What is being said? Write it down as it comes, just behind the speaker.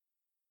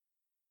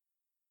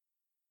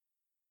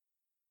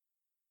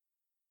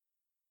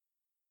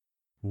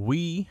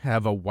We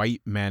have a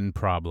white men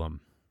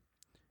problem,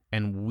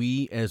 and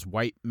we as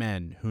white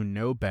men who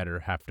know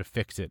better have to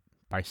fix it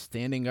by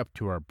standing up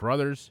to our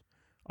brothers,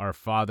 our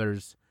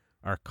fathers,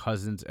 our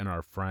cousins, and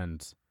our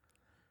friends.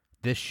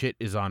 This shit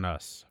is on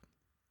us.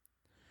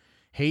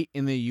 Hate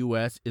in the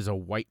U.S. is a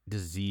white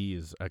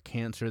disease, a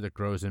cancer that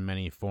grows in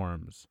many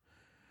forms.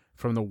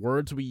 From the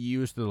words we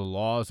use to the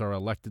laws our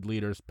elected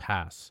leaders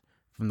pass,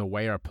 from the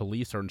way our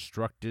police are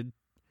instructed,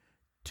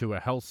 to a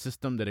health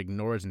system that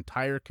ignores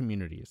entire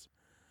communities.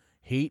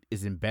 Hate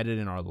is embedded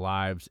in our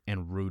lives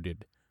and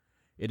rooted.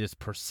 It is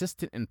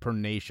persistent and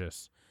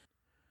pernicious,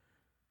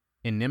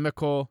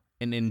 inimical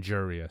and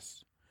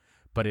injurious.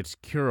 But it's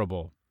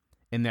curable,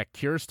 and that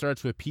cure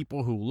starts with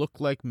people who look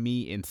like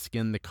me and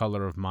skin the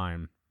color of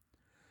mine.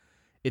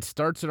 It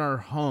starts in our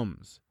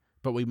homes,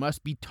 but we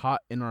must be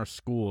taught in our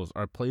schools,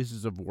 our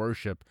places of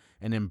worship,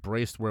 and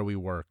embraced where we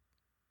work.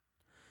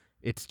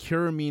 Its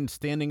cure means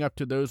standing up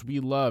to those we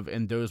love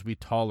and those we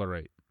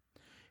tolerate.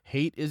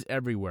 Hate is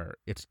everywhere.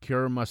 Its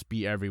cure must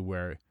be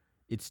everywhere.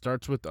 It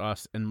starts with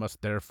us and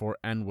must therefore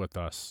end with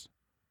us.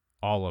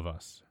 All of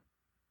us.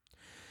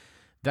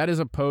 That is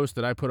a post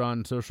that I put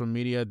on social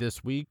media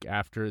this week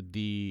after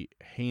the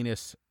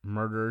heinous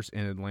murders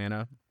in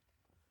Atlanta.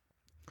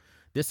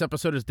 This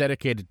episode is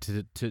dedicated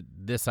to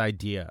this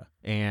idea.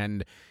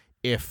 And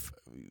if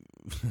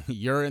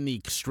you're in the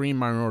extreme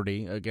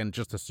minority, again,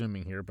 just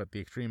assuming here, but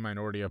the extreme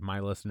minority of my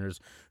listeners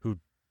who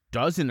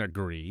doesn't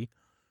agree,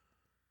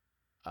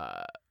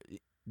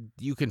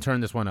 you can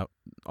turn this one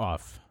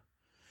off.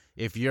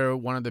 If you're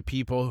one of the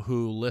people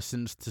who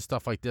listens to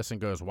stuff like this and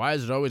goes, why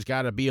has it always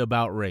got to be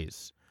about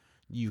race?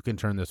 You can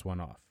turn this one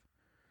off.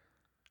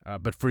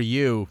 But for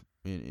you,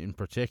 in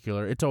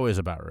particular, it's always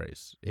about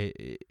race.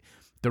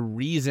 The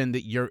reason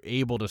that you're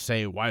able to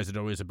say, why is it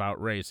always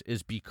about race,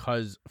 is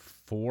because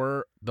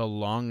for the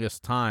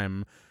longest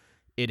time,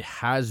 it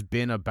has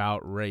been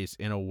about race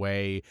in a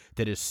way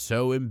that is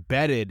so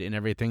embedded in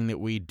everything that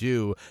we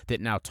do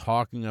that now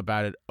talking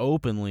about it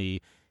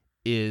openly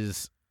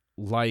is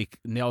like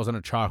nails on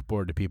a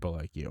chalkboard to people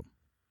like you.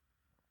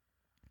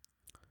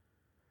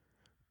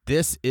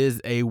 This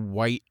is a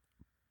white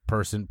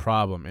person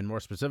problem, and more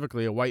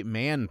specifically, a white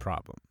man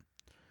problem.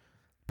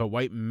 But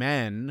white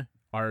men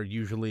are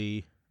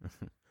usually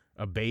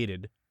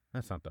abated.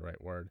 That's not the right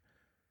word.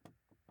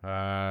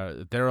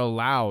 They're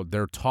allowed,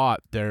 they're taught,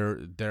 their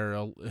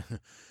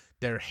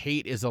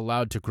hate is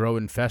allowed to grow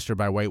and fester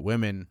by white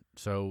women.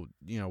 So,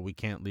 we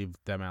can't leave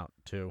them out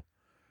too.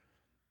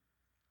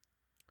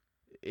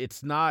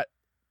 It's not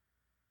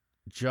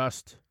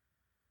just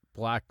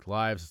Black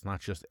lives. It's not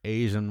just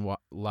Asian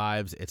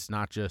lives. It's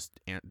not just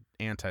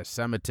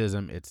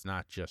anti-Semitism. It's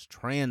not just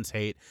trans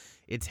hate.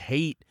 It's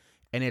hate,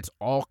 and it's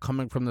all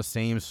coming from the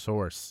same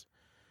source.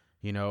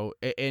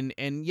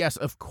 And yes,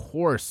 of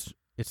course,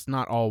 it's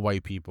not all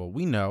white people.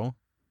 We know.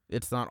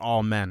 It's not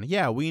all men.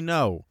 Yeah, we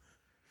know.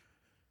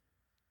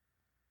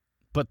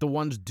 But the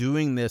ones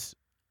doing this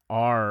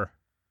are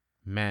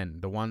men.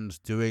 The ones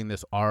doing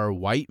this are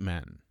white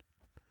men.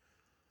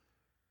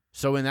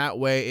 So in that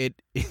way,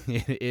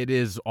 it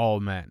is all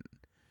men.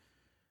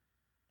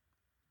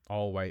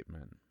 All white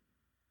men.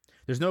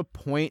 There's no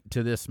point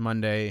to this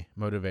Monday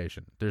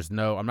motivation.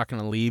 I'm not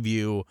going to leave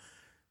you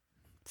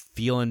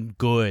feeling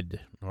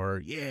good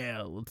or,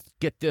 let's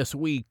get this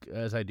week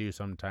as I do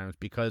sometimes,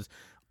 because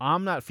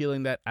I'm not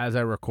feeling that as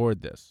I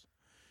record this.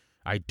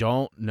 I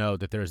don't know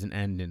that there's an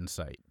end in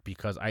sight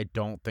because I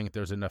don't think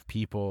there's enough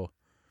people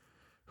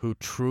who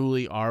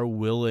truly are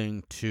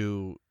willing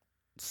to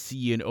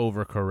see an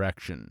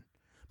overcorrection,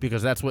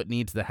 because that's what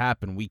needs to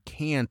happen. We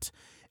can't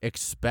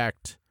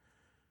expect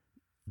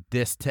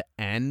this to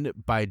end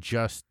by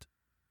just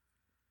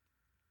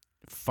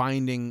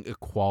finding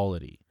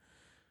equality.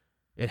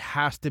 It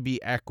has to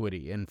be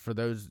equity. And for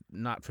those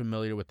not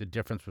familiar with the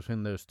difference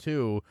between those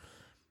two,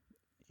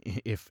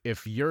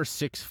 if you're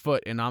 6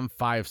 foot and I'm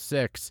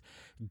 5'6",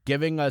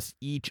 giving us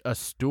each a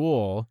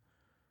stool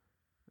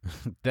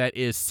that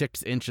is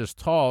 6 inches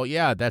tall,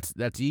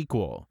 that's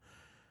equal.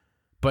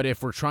 But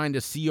if we're trying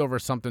to see over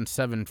something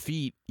 7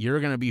 feet, you're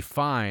going to be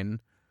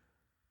fine.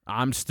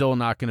 I'm still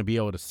not going to be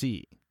able to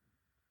see.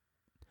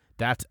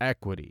 That's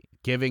equity.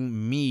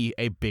 Giving me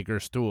a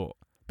bigger stool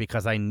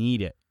because I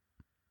need it.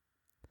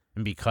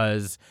 And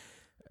because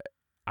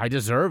I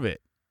deserve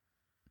it.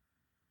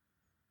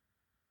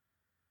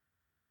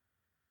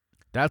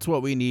 That's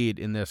what we need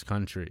in this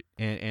country.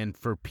 And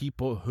for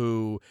people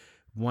who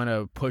want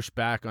to push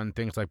back on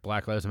things like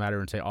Black Lives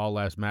Matter and say all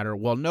lives matter,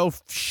 well, no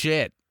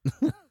shit.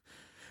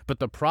 But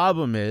the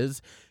problem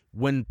is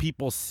when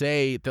people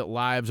say that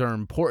lives are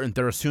important,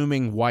 they're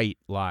assuming white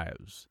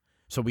lives.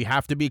 So we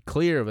have to be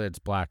clear that it's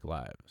Black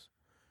lives.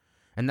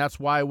 And that's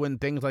why when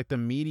things like the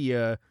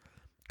media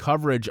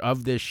coverage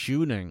of this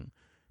shooting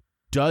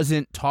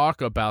doesn't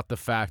talk about the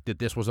fact that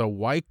this was a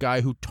white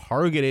guy who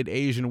targeted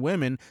Asian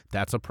women,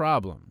 that's a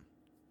problem.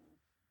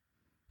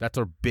 That's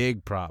a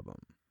big problem.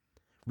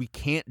 We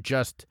can't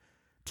just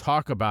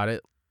talk about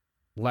it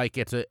like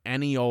it's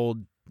any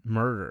old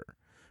murder,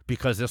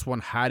 because this one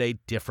had a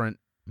different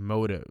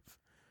motive.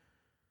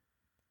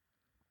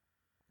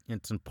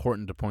 It's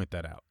important to point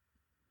that out.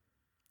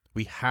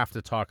 We have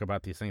to talk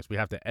about these things. We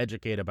have to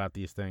educate about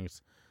these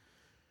things.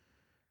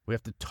 We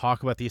have to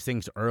talk about these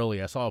things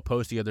early. I saw a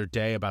post the other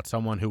day about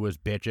someone who was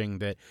bitching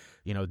that,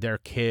 their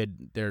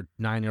kid, their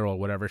 9-year-old,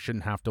 whatever,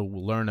 shouldn't have to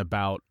learn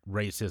about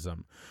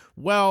racism.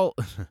 Well,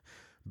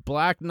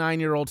 black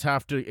 9-year-olds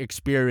have to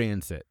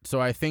experience it. So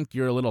I think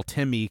your little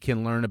Timmy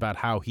can learn about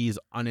how he's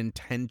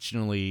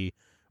unintentionally,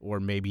 or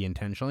maybe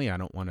intentionally, I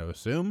don't want to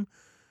assume,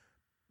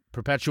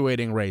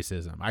 perpetuating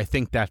racism. I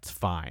think that's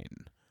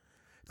fine.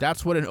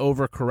 That's what an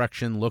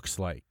overcorrection looks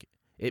like.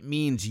 It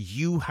means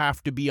you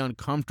have to be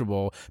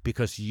uncomfortable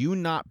because you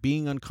not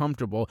being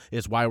uncomfortable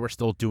is why we're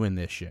still doing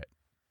this shit.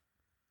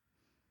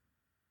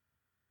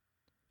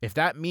 If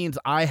that means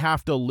I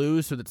have to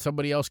lose so that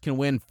somebody else can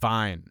win,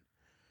 fine.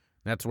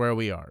 That's where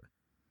we are.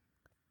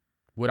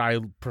 Would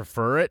I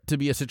prefer it to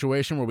be a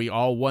situation where we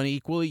all won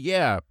equally?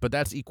 Yeah, but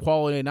that's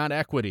equality, not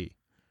equity.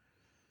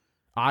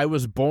 I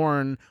was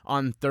born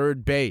on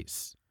third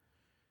base.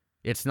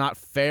 It's not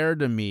fair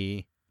to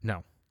me.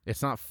 No.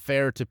 It's not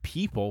fair to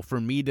people for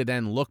me to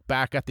then look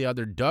back at the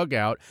other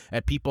dugout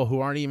at people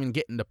who aren't even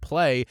getting to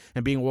play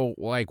and being, well,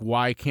 like,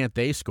 why can't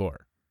they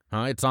score?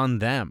 It's on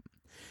them.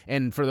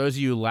 And for those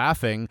of you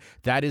laughing,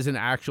 that is an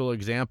actual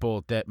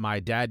example that my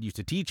dad used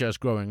to teach us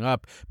growing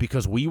up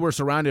because we were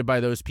surrounded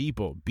by those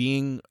people,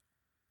 being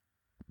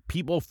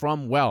people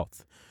from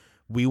wealth.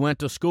 We went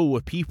to school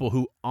with people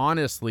who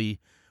honestly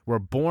were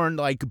born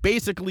like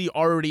basically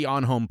already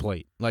on home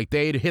plate. Like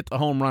they'd hit the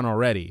home run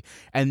already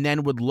and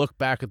then would look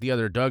back at the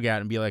other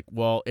dugout and be like,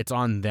 well, it's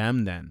on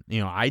them then.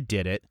 I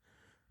did it.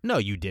 No,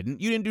 you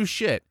didn't. You didn't do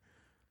shit.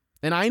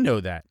 And I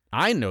know that.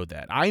 I know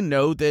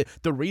that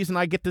the reason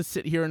I get to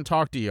sit here and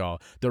talk to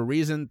y'all, the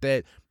reason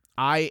that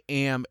I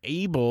am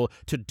able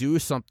to do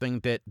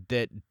something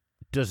that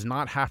does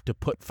not have to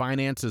put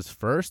finances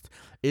first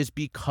is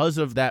because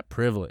of that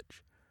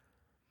privilege.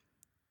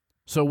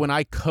 So when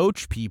I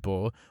coach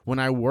people, when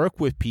I work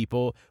with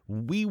people,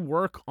 we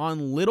work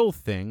on little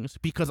things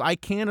because I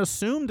can't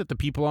assume that the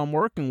people I'm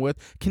working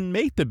with can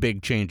make the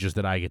big changes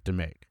that I get to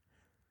make.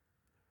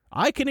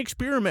 I can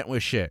experiment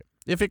with shit.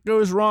 If it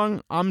goes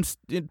wrong, I'm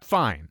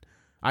fine.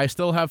 I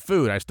still have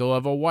food. I still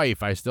have a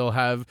wife. I still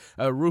have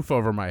a roof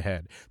over my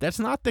head. That's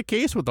not the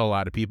case with a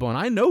lot of people, and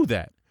I know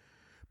that.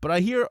 But I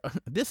hear,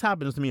 this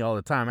happens to me all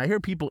the time. I hear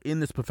people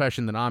in this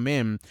profession that I'm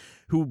in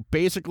who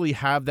basically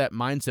have that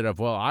mindset of,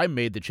 well, I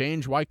made the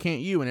change. Why can't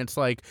you? And it's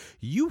like,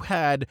 you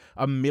had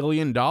 $1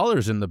 million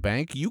in the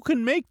bank. You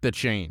can make the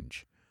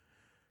change.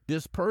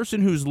 This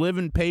person who's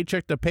living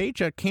paycheck to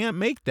paycheck can't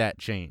make that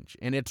change.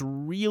 And it's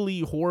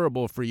really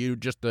horrible for you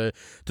just to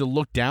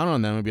look down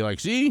on them and be like,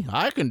 see,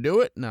 I can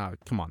do it. No,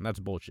 come on, that's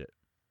bullshit.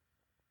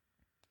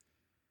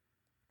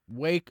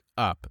 Wake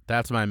up.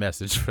 That's my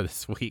message for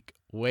this week.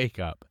 Wake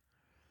up.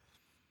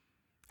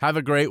 Have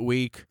a great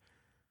week.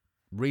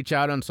 Reach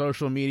out on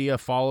social media.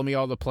 Follow me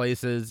all the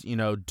places.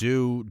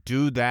 Do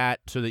that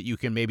so that you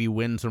can maybe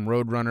win some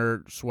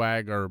Roadrunner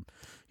swag or,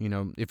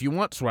 if you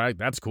want swag,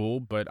 that's cool.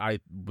 But I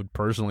would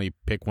personally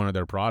pick one of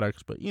their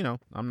products. But,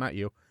 I'm not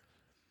you.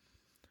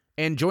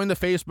 And join the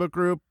Facebook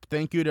group.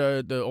 Thank you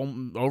to the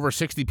over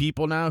 60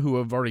 people now who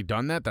have already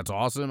done that. That's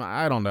awesome.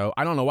 I don't know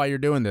why you're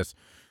doing this.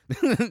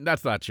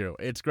 That's not true.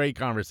 It's great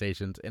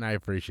conversations, and I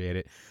appreciate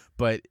it.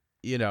 But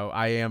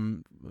I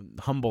am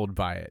humbled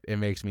by it. It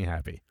makes me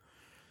happy.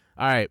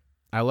 All right.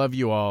 I love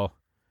you all.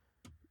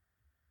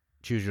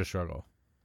 Choose your struggle.